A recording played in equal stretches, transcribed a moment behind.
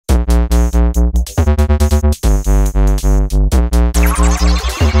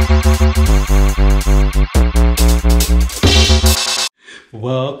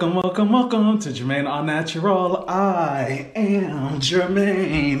to JermaineAuNatural. I am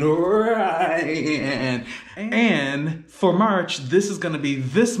Jermaine Ryan. And for March, this is going to be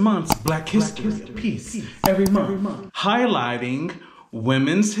this month's Black History piece every month, highlighting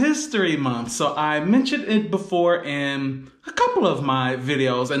Women's History Month. So I mentioned it before in a couple of my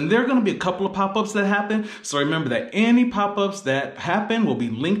videos, and there are going to be a couple of pop-ups that happen. So remember that any pop-ups that happen will be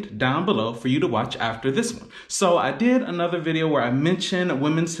linked down below for you to watch after this one. So I did another video where I mentioned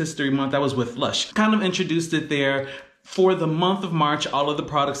Women's History Month. That was with LUSH. Kind of introduced it there. For the month of March, all of the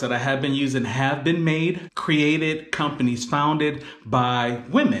products that I have been using have been made, created, companies founded by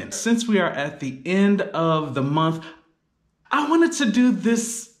women. Since we are at the end of the month, I wanted to do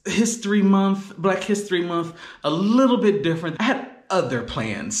this History Month, Black History Month, a little bit different. I had other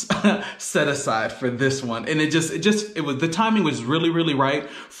plans set aside for this one. And it was, the timing was really right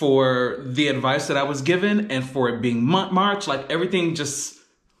for the advice that I was given and for it being March. Like everything just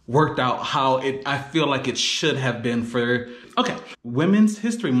worked out how I feel like it should have been for, okay. Women's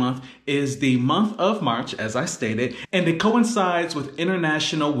History Month is the month of March, as I stated, and it coincides with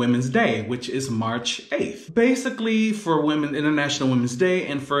International Women's Day, which is March 8th. Basically, for International Women's Day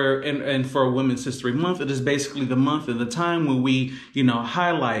and for Women's History Month, it is basically the month and the time when we,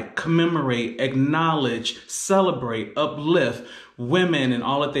 highlight, commemorate, acknowledge, celebrate, uplift women and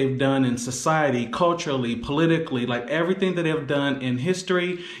all that they've done in society, culturally, politically, like everything that they've done in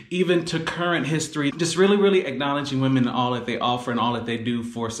history, even to current history, just really acknowledging women and all that they offer and all that they do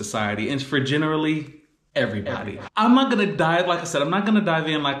for society and for generally everybody. I'm not gonna dive, like I said, I'm not gonna dive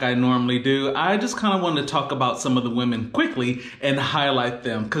in like I normally do. I just kind of wanted to talk about some of the women quickly and highlight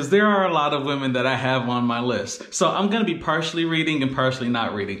them because there are a lot of women that I have on my list. So I'm gonna be partially reading and partially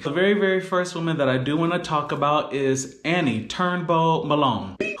not reading. The very first woman that I do want to talk about is Annie Turnbull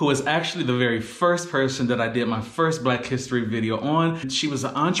Malone, who was actually the very first person that I did my first Black History video on. She was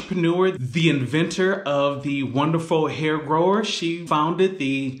an entrepreneur, the inventor of the wonderful hair grower. She founded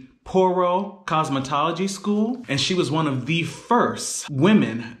the Poro Cosmetology School, and she was one of the first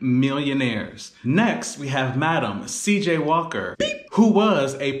women millionaires. Next, we have Madam C.J. Walker, who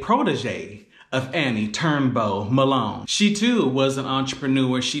was a protege of Annie Turnbull Malone. She too was an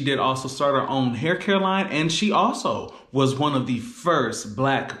entrepreneur. She did also start her own hair care line, and she also was one of the first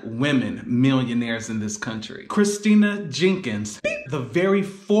Black women millionaires in this country. Christina Jenkins, the very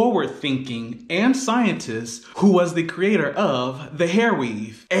forward-thinking and scientist who was the creator of the hair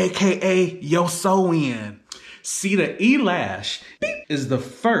weave, aka Yo Sew-In. Sita E. Lash is the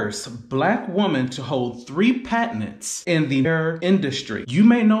first Black woman to hold 3 patents in the hair industry. You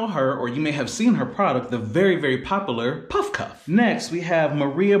may know her or you may have seen her product, the very popular Puff Cuff. Next, we have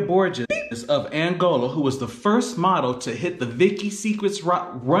Maria Borges of Angola, who was the first model to hit the Victoria's Secret's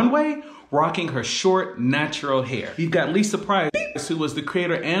runway rocking her short, natural hair. You've got Lisa Price, who was the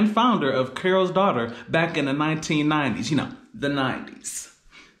creator and founder of Carol's Daughter back in the 1990s. The 90s.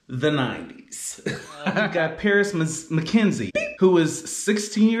 The 90s. You've got Paris McKenzie, who is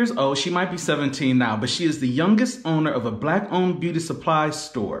 16 years old. She might be 17 now, but she is the youngest owner of a Black-owned beauty supply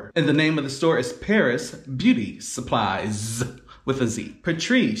store. And the name of the store is Paris Beauty Supplies with a Z.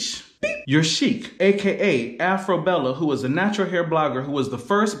 Patrice Your Chic, aka Afro Bella, who was a natural hair blogger who was the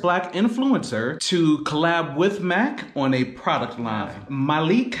first Black influencer to collab with MAC on a product line.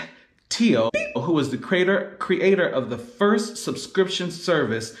 Malik Teal, who was the creator of the first subscription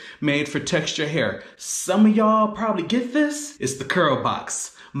service made for texture hair. Some of y'all probably get this. It's the Curl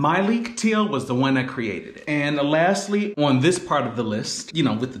Box. Malik Teal was the one that created it. And lastly, on this part of the list,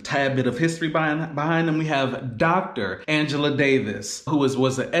 with the tad bit of history behind them, we have Dr. Angela Davis, who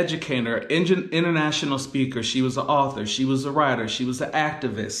was an educator, international speaker. She was an author. She was a writer. She was an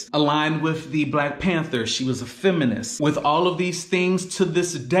activist. Aligned with the Black Panther. She was a feminist. With all of these things to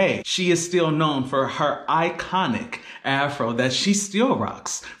this day, she is still known for her iconic afro that she still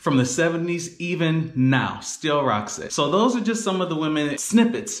rocks from the 70s, even now, still rocks it. So those are just some of the women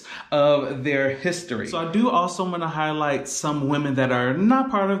snippets of their history. So I do also want to highlight some women that are not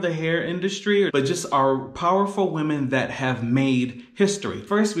part of the hair industry, but just are powerful women that have made history.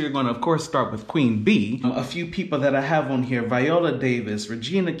 First, we are going to, of course, start with Queen Bee. A few people that I have on here: Viola Davis,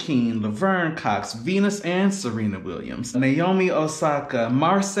 Regina King, Laverne Cox, Venus and Serena Williams, Naomi Osaka,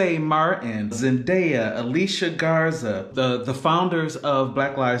 Marseille Martin, Zendaya, Alicia Garza, the founders of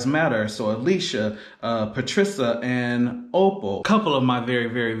Black Lives Matter. So Alicia, Patricia, and Opal. A couple of my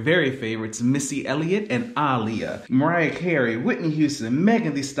very favorites: Missy Elliott and Aaliyah, Mariah Carey, Whitney Houston,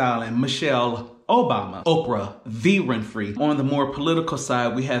 Megan Thee Stallion, Michelle Obama, Oprah, V. Winfrey. On the more political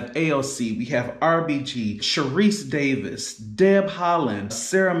side, we have AOC, we have RBG, Sharice Davis, Deb Haaland,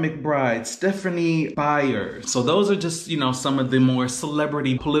 Sarah McBride, Stephanie Byers. So those are just, you know, some of the more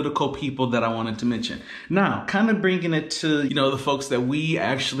celebrity political people that I wanted to mention. Now, kind of bringing it to, you know, the folks that we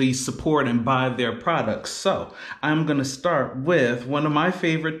actually support and buy their products. So I'm going to start with one of my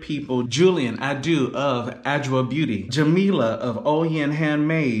favorite people, Julian Adu of Adwoa Beauty, Jamila of Oyen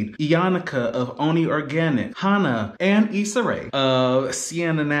Handmade, Iannika of Oni Organic, Hannah and Issa Rae of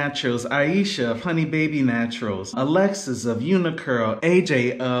Sienna Naturals, Aisha of Honey Baby Naturals, Alexis of Unicurl,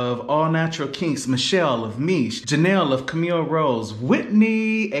 AJ of All Natural Kinks, Michelle of Mish, Janelle of Camille Rose,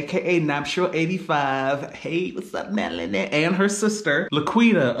 Whitney, aka Naptural85, hey, what's up, Melanie, and her sister,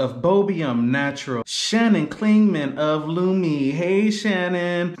 Laquita of Bobium Natural, Shannon Klingman of Lumi, hey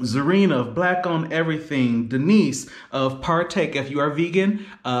Shannon, Zarina of Black on Everything, Denise of Partake. If you are vegan,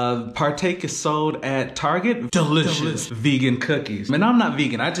 Partake is sold at Target. Delicious vegan cookies. Man, I'm not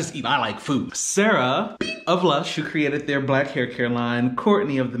vegan, I just eat, I like food. Sarah of Lush, who created their black hair care line,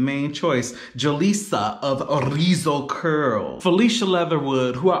 Courtney of The Main Choice, Jaleesa of Rizzo Curl, Felicia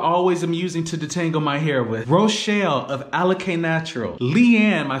Leatherwood, who I always am using to detangle my hair with, Rochelle of LUSH,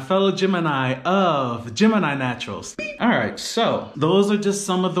 Leanne, my fellow Gemini of Gemini Naturals. All right, so those are just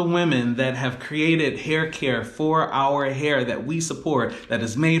some of the women that have created hair care for our hair that we support, that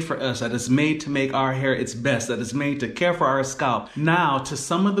is made for us, that is made to make our hair its best, that is made to care for our scalp. Now, to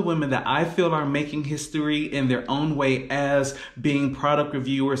some of the women that I feel are making history in their own way as being product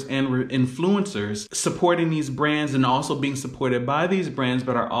reviewers and influencers, supporting these brands and also being supported by these brands,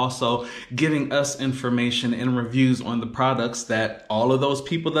 but are also giving us information and reviews on the products that all of those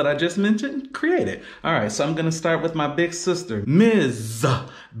people that I just mentioned created. All right, so I'm gonna start with my big sister, Ms.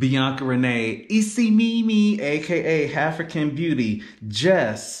 Bianca Renee, Issy Mimi, aka African Beauty,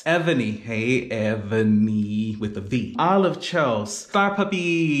 Jess, Ebony, hey Ebony with a V, Olive Cho, Star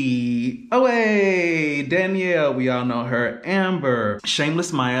Puppy, Away, Danielle, we all know her, Amber,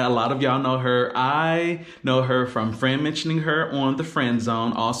 Shameless Maya, a lot of y'all know her. I know her from Fran mentioning her on the Friend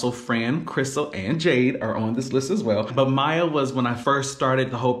Zone. Also Fran, Crystal, and Jade are on this list as well. But Maya was when I first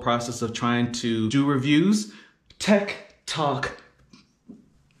started the whole process of trying to do reviews. Tech Talk,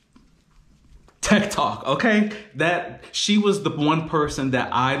 okay? That she was the one person that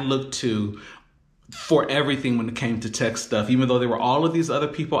I looked to for everything when it came to tech stuff. Even though there were all of these other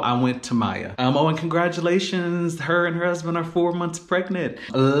people, I went to Maya. Oh, and congratulations, her and her husband are 4 months pregnant.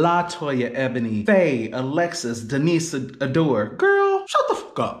 LaToya Ebony, Faye, Alexis, Denise Adore. Girl, shut the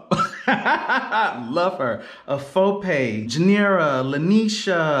fuck up. Love her. Fope, Janira,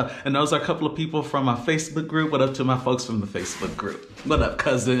 Lanisha, and those are a couple of people from my Facebook group. What up to my folks from the Facebook group? What up,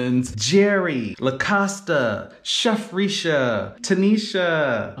 cousins? Jerry, LaCosta, Chef Risha,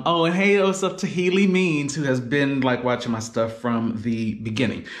 Tanisha. Oh, and hey, what's up to Healy Means, who has been like watching my stuff from the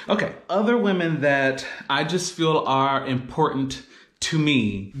beginning. Okay, other women that I just feel are important to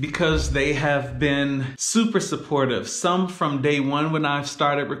me because they have been super supportive. Some from day one when I've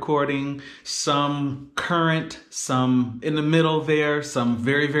started recording, some current, some in the middle there, some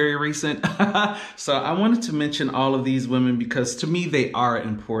very, very recent. So I wanted to mention all of these women because to me they are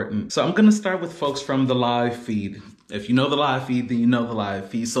important. So I'm gonna start with folks from the live feed. If you know the live feed, then you know the live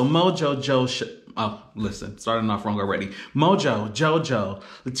feed. So Mojo Joe, oh, listen, starting off wrong already. Mojo, Jojo,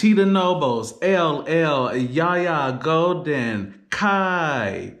 Latita Nobles, LL, Yaya Golden,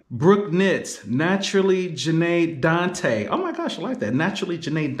 Kai, Brooke Knits, Naturally Janae Dante. Oh my gosh, I like that. Naturally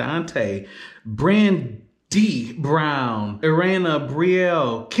Janae Dante, Brand D Brown, Irena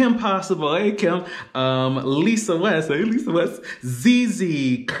Brielle, Kim Possible, hey Kim, Lisa West, hey Lisa West,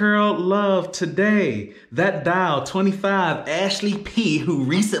 ZZ, Curl Love Today, That Dial 25, Ashley P, who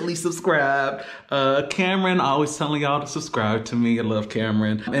recently subscribed, Cameron, always telling y'all to subscribe to me, I love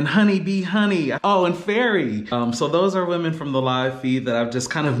Cameron, and Honey Bee Honey, oh, and Fairy. So those are women from the live feed that I've just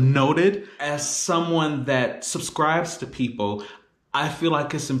kind of noted as someone that subscribes to people. I feel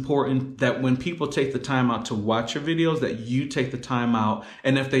like it's important that when people take the time out to watch your videos, that you take the time out,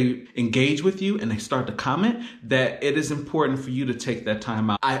 and if they engage with you and they start to comment, that it is important for you to take that time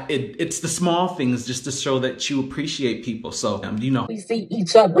out. It's the small things just to show that you appreciate people. So, you know. We see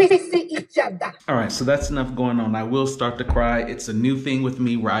each other. We see each other. All right, so that's enough going on. I will start to cry. It's a new thing with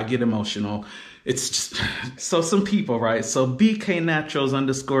me where I get emotional. It's just, so some people, right? So BK Naturals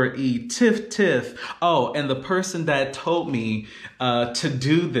 _ Tiff. Oh, and the person that told me to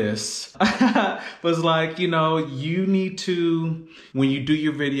do this was like, you know, you need to, when you do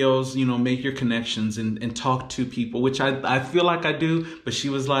your videos, you know, make your connections and talk to people, which I feel like I do. But she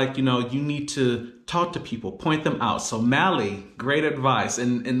was like, you know, you need to talk to people, point them out. So Mally, great advice.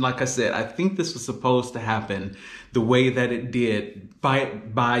 And like I said, I think this was supposed to happen the way that it did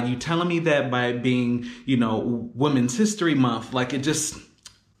by you telling me that by it being, you know, Women's History Month, like it just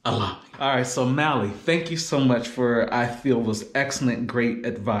allow me. All right, so Mally, thank you so much for, I feel, was excellent, great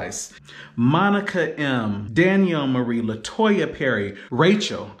advice. Monica M, Danielle Marie, Latoya Perry,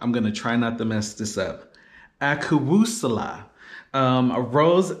 Rachel, I'm gonna try not to mess this up, Akuwusala,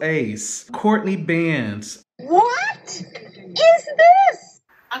 Rose Ace, Courtney Bands. What is this?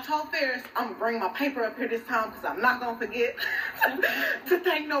 I told Ferris I'm gonna bring my paper up here this time because I'm not gonna forget to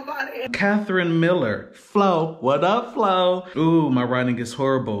thank nobody. Catherine Miller, Flo, what up, Flo? Ooh, my writing is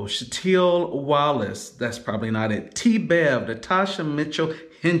horrible. Shatil Wallace, that's probably not it. T. Bev, Natasha Mitchell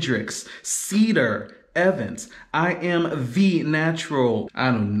Hendricks, Cedar Evans, I am the natural.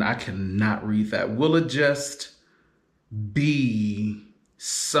 I cannot read that. Will it just be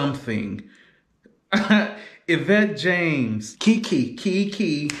something? Yvette James,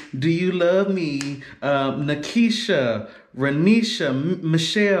 Kiki, do you love me? Nakisha, Renisha,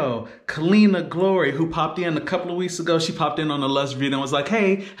 Michelle, Kalina Glory, who popped in a couple of weeks ago. She popped in on the LUSH video and was like,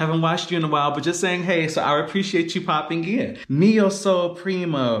 hey, haven't watched you in a while, but just saying hey, so I appreciate you popping in. Neo Soul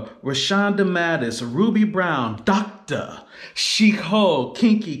Prima, Rashonda Mattis, Ruby Brown, Doctor, Chic Ho,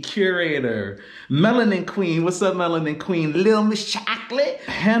 Kinky Curator, Melanin Queen, what's up Melanin Queen, Lil Miss Chocolate,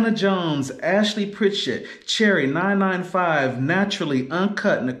 Hannah Jones, Ashley Pritchett, Cherry 995, Naturally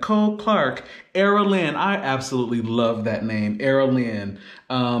Uncut, Nicole Clark, Erilyn, I absolutely love that name, Erilyn,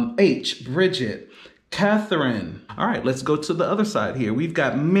 H, Bridget, Catherine. All right, let's go to the other side here. We've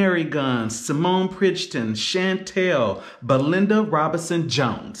got Mary Guns, Simone Pridgeton, Chantel, Belinda Robinson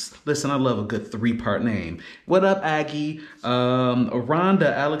Jones. Listen, I love a good three-part name. What up, Aggie?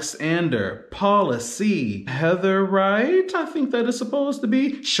 Rhonda Alexander, Paula C, Heather Wright, I think that is supposed to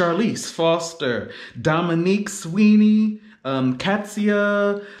be, Charlize Foster, Dominique Sweeney,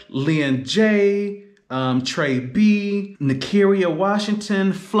 Katsia, Lynn J, Trey B, Nikiria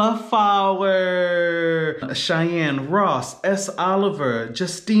Washington, Fluffhour, Cheyenne Ross, S. Oliver,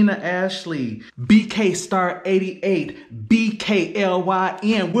 Justina Ashley, BK Star 88,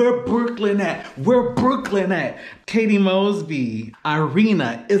 BKLYN, where Brooklyn at? Katie Mosby,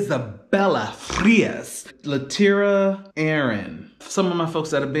 Irina Isabella Frias, Latira Aaron. Some of my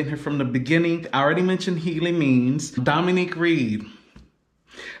folks that have been here from the beginning, I already mentioned Healy Means, Dominique Reed,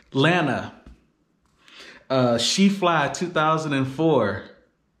 Lana, She Fly 2004,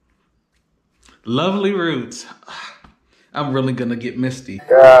 Lovely Roots. I'm really gonna get misty.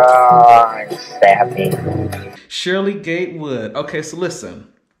 I'm sappy. Shirley Gatewood. Okay, so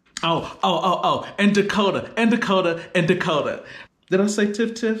listen. Oh, and Dakota. Did I say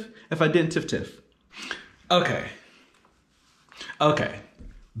Tiff? If I didn't, Tiff. Okay.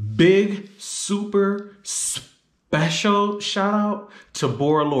 Big, super special shout out to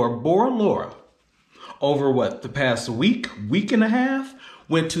Bora Laura. Over what, the past week and a half,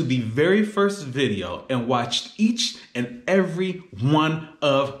 went to the very first video and watched each and every one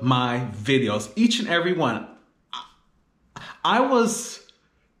of my videos. Each and every one. I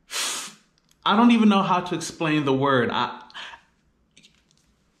don't even know how to explain the word.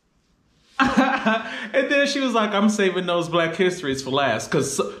 And then she was like, I'm saving those Black Histories for last.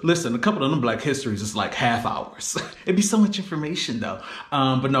 Because, listen, a couple of them Black Histories is like half hours. It'd be so much information, though.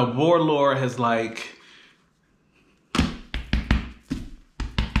 But no, Bora Laura has like...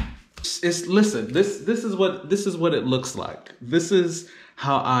 Listen, this is what it looks like. This is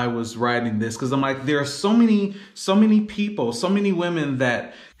how I was writing this. Because I'm like, there are so many people, so many women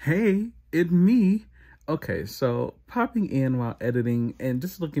that... Hey, it's me. Okay, so popping in while editing and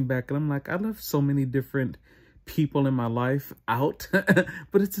just looking back, and I'm like, I left so many different people in my life out,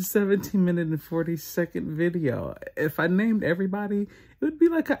 but it's a 17-minute and 40-second video. If I named everybody, it would be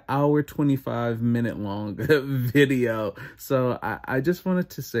like an hour, 25-minute long video. So I just wanted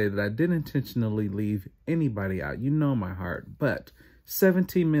to say that I didn't intentionally leave anybody out. You know my heart, but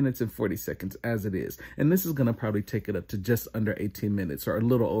 17 minutes and 40 seconds as it is. And this is going to probably take it up to just under 18 minutes or a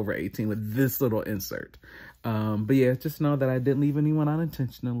little over 18 with this little insert. But yeah, just know that I didn't leave anyone out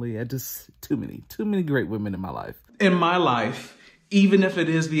intentionally. I just, too many great women in my life. In my life, even if it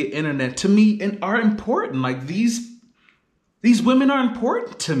is via internet, to me, and are important. Like these women are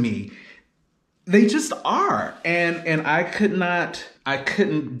important to me. They just are. And I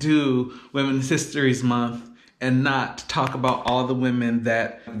couldn't do Women's History Month and not talk about all the women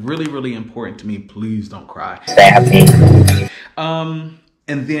that really important to me. Please don't cry. Sappy.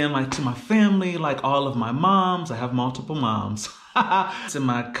 And then like to my family, like all of my moms, I have multiple moms. And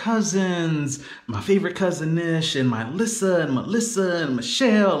my cousins, my favorite cousin Nish, and my Lissa and Melissa and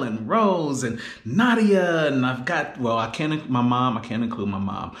Michelle and Rose and Nadia, and I've got, well, I can't include my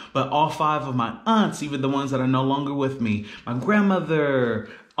mom, but all 5 of my aunts, even the ones that are no longer with me, my grandmother,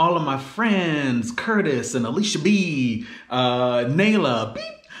 all of my friends, Curtis and Alicia B, Nayla, beep.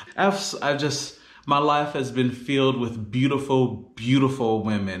 My life has been filled with beautiful, beautiful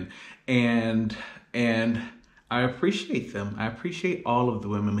women, and I appreciate them. I appreciate all of the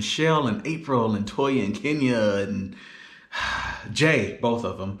women. Michelle and April and Toya and Kenya and Jay, both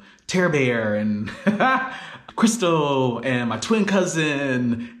of them. Tara Bear and Crystal and my twin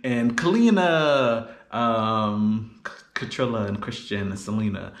cousin and Kalina, Katrilla and Christian and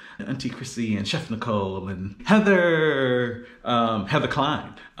Selena, and Auntie Chrissy and Chef Nicole and Heather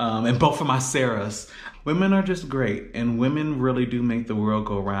Klein, and both of my Sarahs. Women are just great, and women really do make the world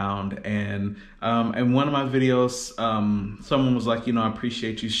go round. And in one of my videos, someone was like, you know, I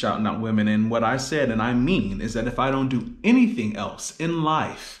appreciate you shouting out women. And what I said, and I mean, is that if I don't do anything else in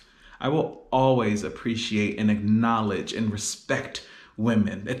life, I will always appreciate and acknowledge and respect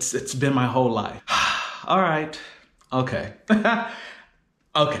women. It's been my whole life. All right. Okay.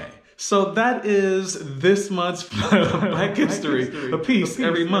 Okay. So that is this month's Black History, a piece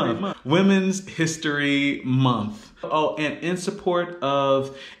every month. Women's History Month. Oh, and in support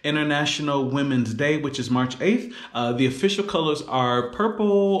of International Women's Day, which is March 8th, the official colors are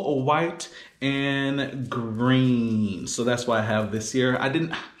purple, white, and green. So that's why I have this here. Had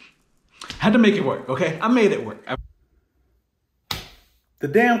to make it work, okay? I made it work. The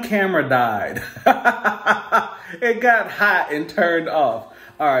damn camera died. It got hot and turned off.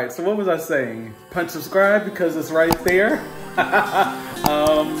 All right, so what was I saying? Punch subscribe because it's right there.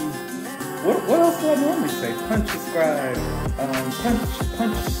 What else do I normally say? Punch subscribe.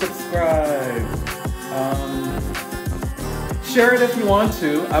 Punch subscribe. Share it if you want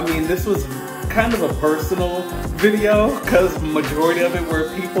to. I mean, this was kind of a personal video because majority of it were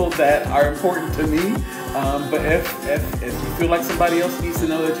people that are important to me. But if you feel like somebody else needs to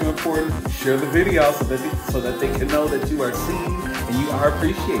know that you're important, share the video so that they can know that you are seen and you are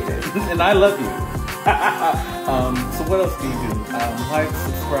appreciated. And I love you. So what else do you do? Like,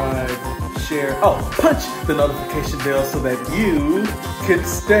 subscribe, share. Oh, punch the notification bell so that you can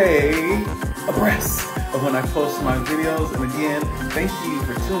stay abreast of when I post my videos. And again, thank you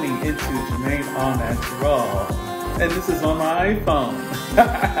for tuning into JermaineAuNatural. And this is on my iPhone.